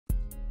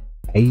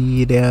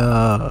Hey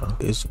there,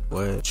 it's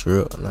boy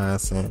Trip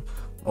Nonsense.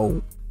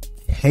 Oh,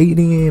 hey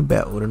then,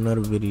 back with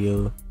another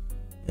video.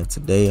 And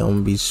today I'm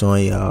gonna be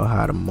showing y'all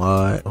how to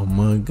mod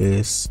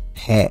Amongus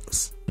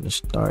hats. I'm gonna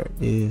start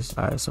this.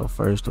 Alright, so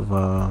first of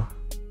all,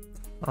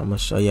 I'm gonna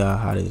show y'all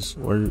how this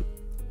works.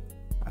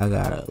 I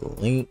got a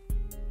link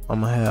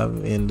I'm gonna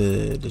have in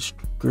the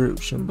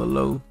description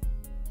below.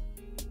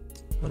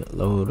 When it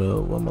load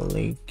up, where my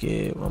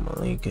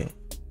link at?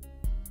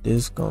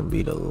 This gonna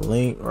be the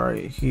link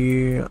right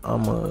here.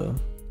 I'm gonna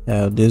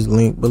have this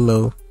link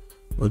below.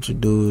 What you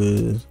do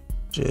is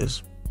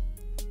just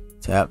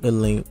tap the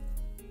link,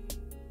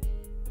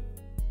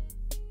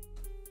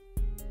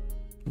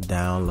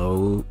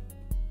 download.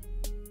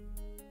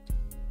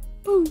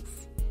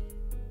 Oof.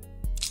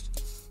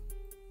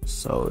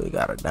 So it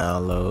gotta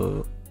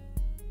download.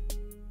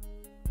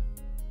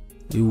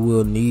 You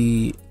will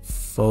need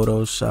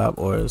Photoshop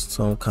or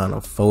some kind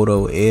of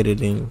photo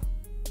editing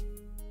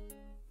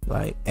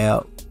like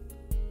app.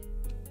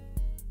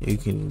 You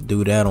can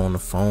do that on the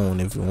phone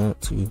if you want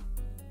to,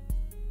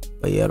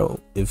 but yeah, though,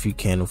 if you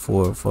can't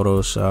afford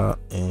Photoshop,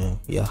 and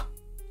yeah,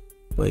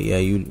 but yeah,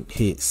 you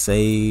hit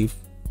save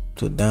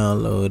to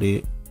download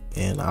it,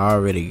 and I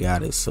already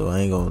got it, so I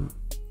ain't gonna,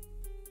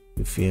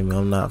 you feel me,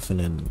 I'm not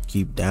finna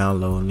keep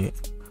downloading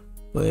it.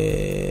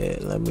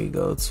 But let me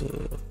go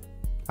to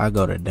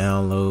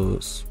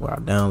downloads where I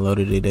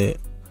downloaded it at.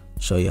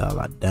 Show y'all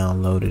I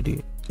downloaded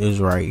it. It's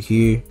right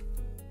here.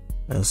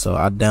 And so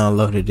I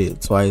downloaded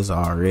it twice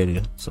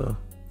already. So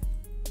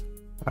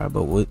alright,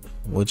 but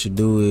what you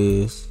do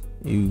is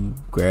you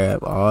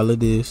grab all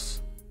of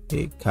this,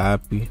 hit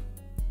copy,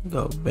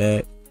 go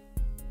back,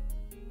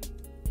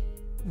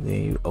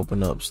 then you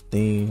open up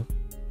Steam,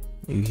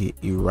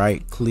 you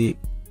right click,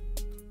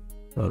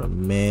 go to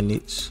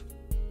manage,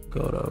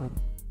 go to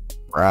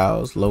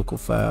browse local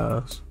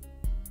files,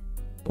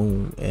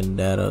 boom, and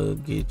that'll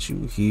get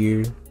you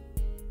here.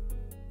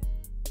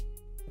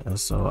 And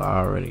so I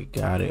already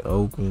got it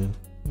open,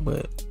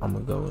 but I'm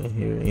gonna go in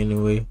here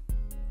anyway.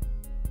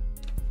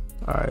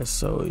 Alright,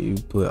 so you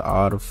put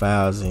all the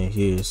files in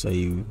here. So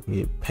you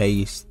hit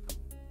paste,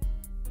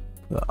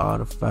 put all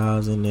the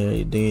files in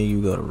there. Then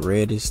you go to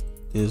Redis.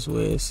 This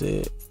way it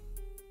said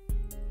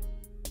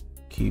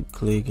keep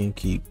clicking,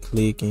 keep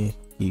clicking,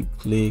 keep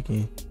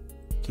clicking,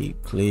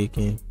 keep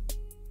clicking,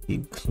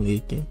 keep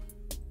clicking,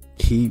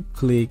 keep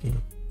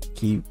clicking,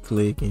 keep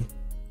clicking,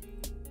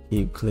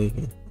 keep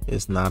clicking.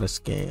 It's not a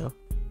scam.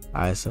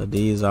 Alright, so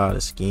these are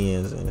the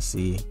skins, and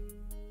see,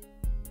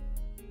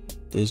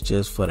 this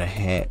just for the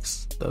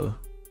hats though.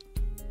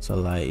 So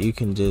like you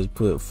can just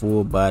put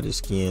full body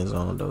skins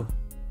on though.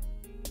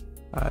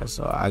 Alright,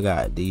 so I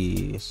got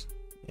these,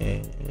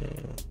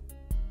 and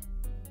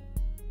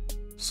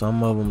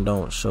some of them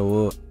don't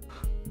show up,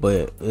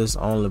 but it's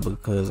only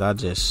because I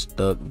just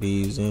stuck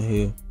these in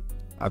here.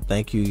 I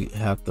think you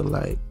have to,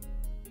 like,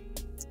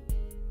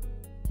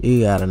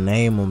 you gotta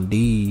name them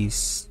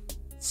these.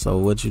 So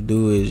what you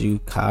do is you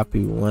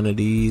copy one of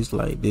these,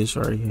 like this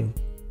right here,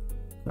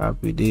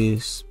 copy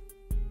this,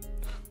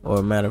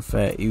 or matter of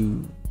fact,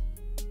 you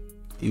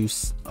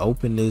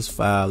open this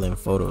file in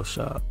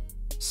Photoshop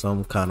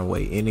some kind of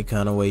way, any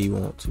kind of way you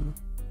want to.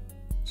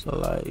 So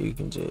like you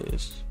can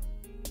just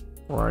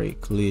right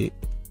click,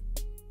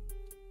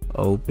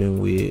 open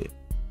with,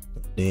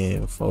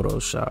 then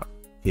Photoshop,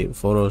 hit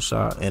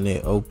Photoshop, and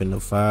then open the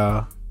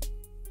file,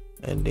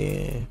 and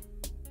then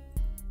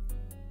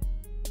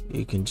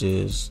you can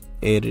just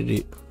edit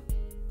it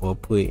or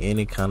put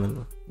any kind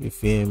of, you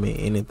feel me,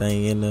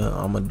 anything in there.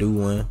 I'ma do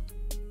one.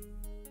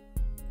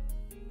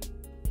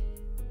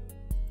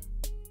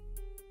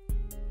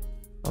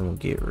 I'm gonna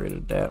get rid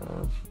of that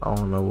one. I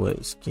don't know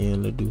what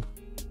skin to do.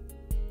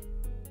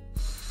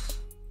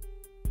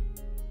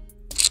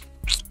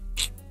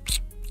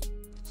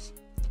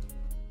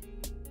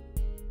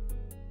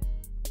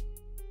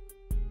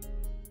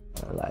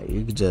 Like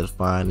you can just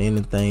find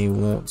anything you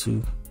want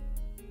to.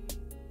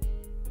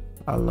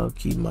 I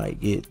low-key might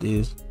get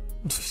this.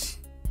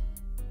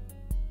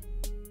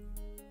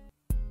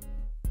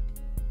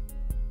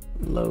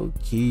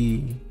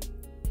 Low-key.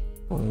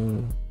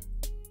 Boom.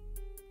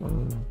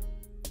 Boom.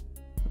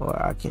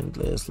 Or I can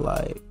just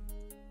like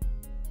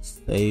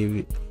save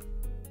it.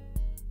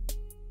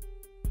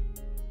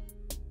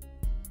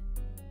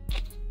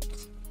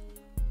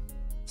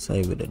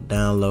 Save it to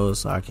download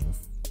so I can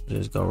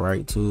just go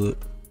right to it.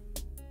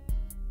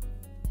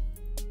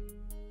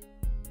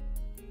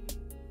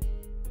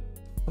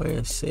 Where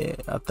it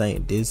said, I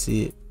think this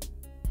it.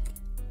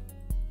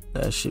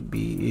 That should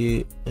be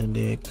it. And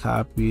then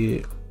copy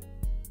it.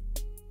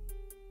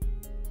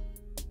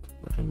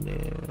 And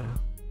then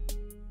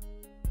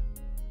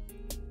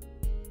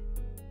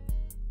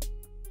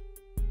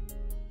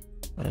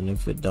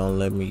if it don't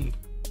let me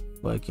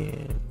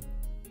fucking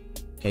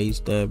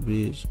paste that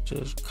bitch,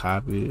 just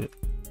copy it.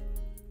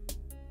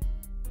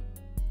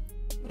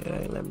 It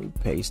ain't let me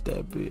paste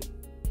that bitch.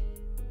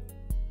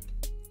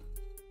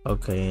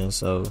 Okay, and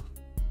so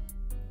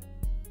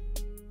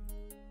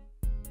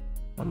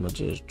I'ma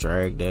just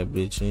drag that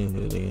bitch in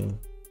here then.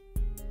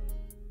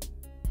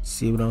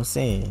 See what I'm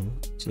saying?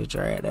 Just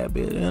drag that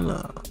bit in.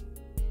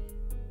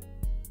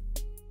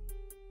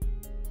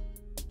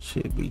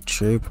 Should be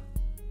tripping.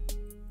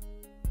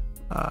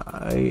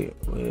 Alright,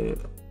 well,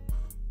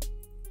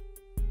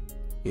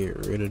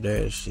 get rid of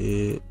that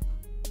shit.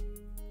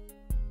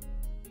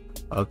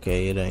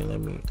 Okay, it ain't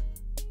let me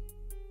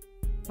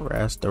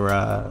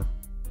rasterize.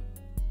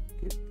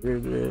 Get rid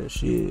of that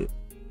shit.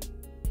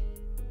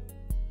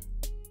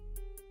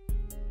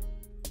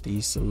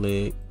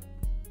 Deselect.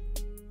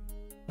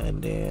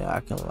 And then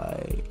I can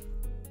like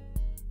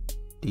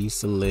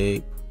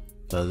deselect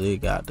because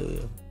it got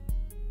the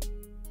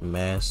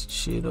mask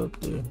shit up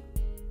there.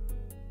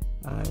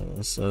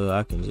 Alright, so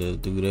I can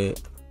just do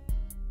that.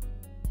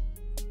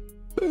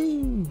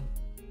 Boom.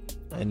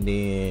 And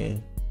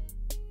then,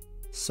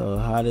 so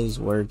how this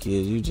work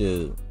is you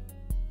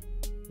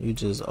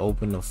just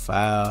open the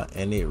file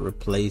and it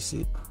replace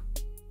it.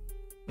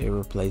 It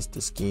replace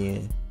the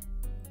skin.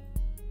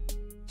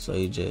 So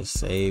you just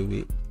save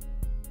it.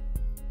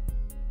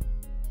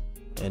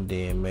 And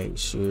then make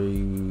sure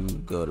you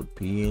go to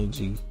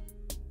PNG.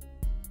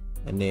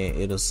 And then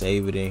it'll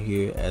save it in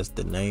here as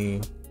the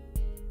name.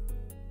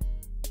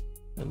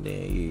 And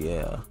then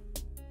yeah.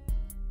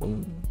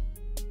 Boom.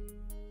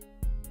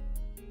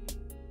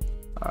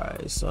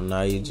 Alright, so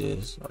now you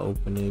just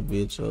open it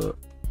bitch up.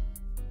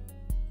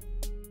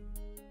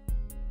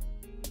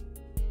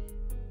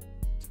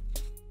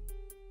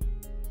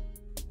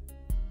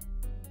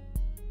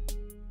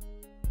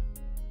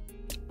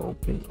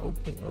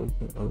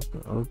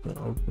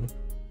 Open.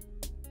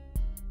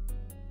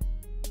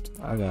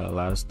 I got a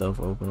lot of stuff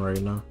open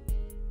right now.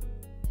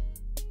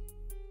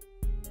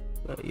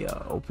 But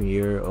yeah, open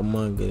your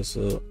Amongus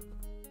up.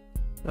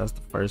 That's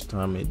the first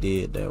time it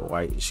did that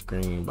white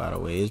screen, by the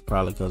way. It's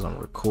probably because I'm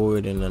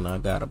recording and I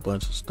got a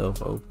bunch of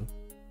stuff open.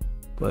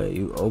 But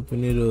you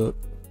open it up.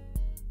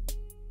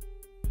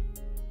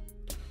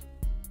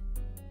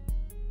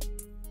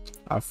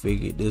 I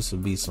figured this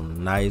would be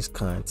some nice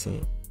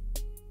content.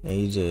 And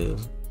you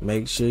just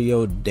make sure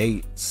your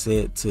date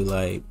set to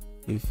like,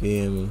 you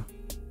feel me?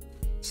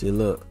 See,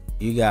 look,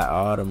 you got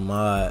all the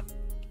mod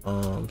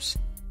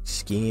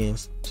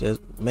skins.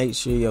 Just make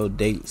sure your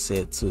date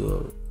set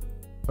to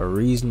a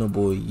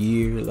reasonable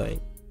year,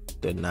 like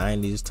the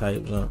 90s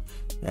type jump.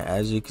 And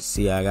as you can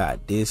see, I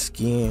got this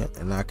skin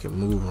and I can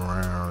move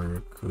around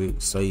real quick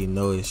so you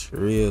know it's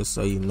real,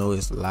 so you know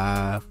it's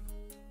live.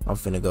 I'm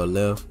finna go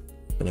left,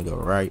 finna go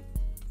right,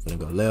 finna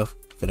go left,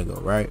 finna go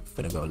right,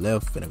 finna go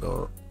left, finna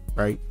go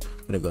right,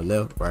 finna go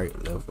left, right,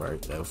 left,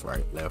 right, left,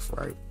 right, left,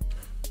 right.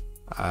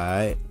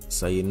 Alright,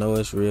 so you know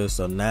it's real.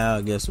 So now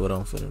guess what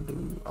I'm finna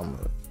do? I'm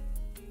gonna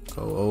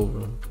go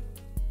over.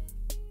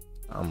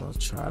 I'm gonna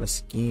try the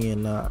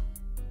skin out.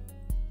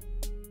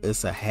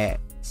 It's a hat,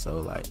 so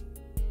like,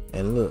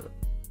 and look,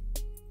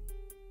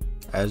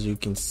 as you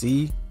can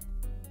see,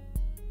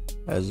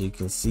 and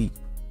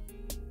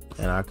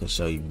I can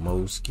show you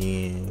more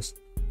skins.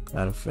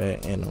 Matter of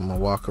fact, and I'm gonna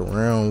walk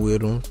around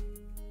with them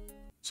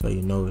so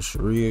you know it's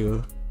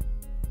real.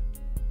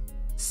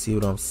 See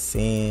what I'm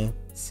saying?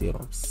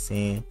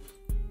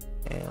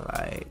 And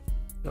like,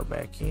 go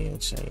back in,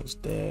 change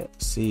that.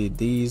 See,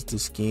 these the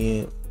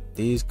skin,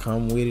 these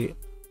come with it.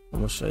 I'm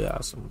gonna show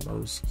y'all some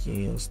more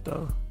skin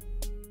stuff.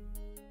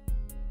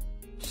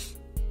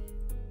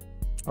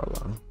 Hold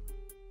on.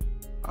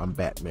 I'm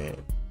Batman.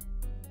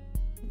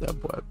 That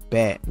boy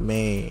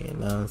Batman, you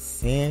know what I'm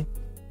saying?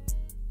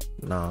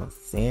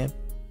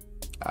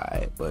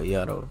 Alright, but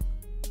yeah though.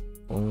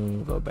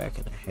 Boom, go back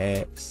in the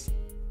hats.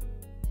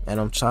 And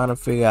I'm trying to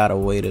figure out a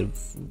way to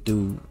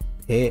do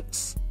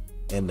pets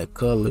and the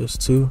colors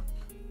too.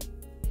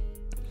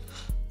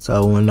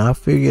 So when I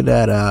figure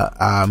that out,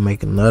 I'll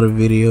make another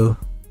video.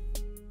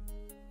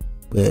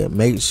 But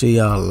make sure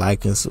y'all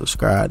like and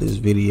subscribe this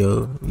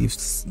video. You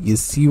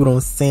see what I'm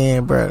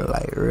saying, bro?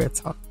 Like real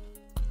talk.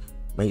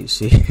 Make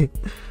sure you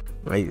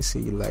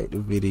like the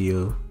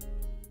video.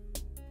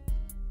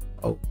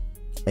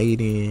 Okay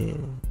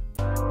then.